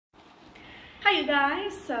Hi you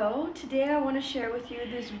guys, so today I want to share with you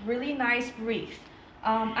this really nice wreath.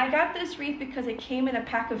 I got this wreath because it came in a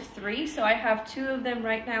pack of 3, so I have 2 of them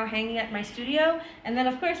right now hanging at my studio, and then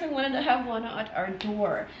of course I wanted to have one at our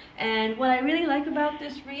door. And what I really like about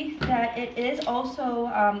this wreath that it is also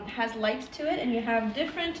has lights to it, and you have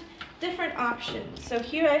different options. So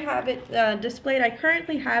here I have it displayed. I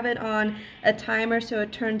currently have it on a timer so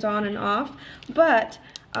it turns on and off, but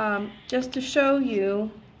just to show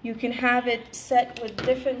you, you can have it set with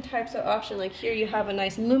different types of options. Like here you have a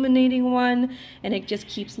nice illuminating one and it just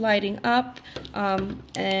keeps lighting up.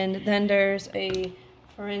 And then there's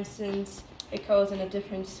for instance, it goes in a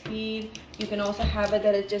different speed. You can also have it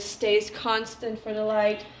that it just stays constant for the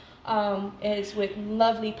light. It's with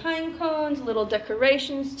lovely pine cones, little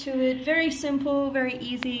decorations to it. Very simple, very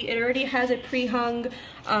easy. It already has a pre-hung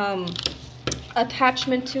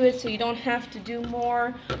attachment to it, so you don't have to do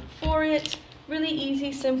more for it. Really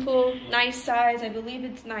easy, simple, nice size. I believe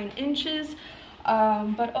it's 9 inches.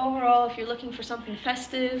 But overall, if you're looking for something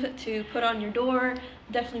festive to put on your door,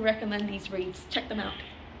 definitely recommend these wreaths. Check them out.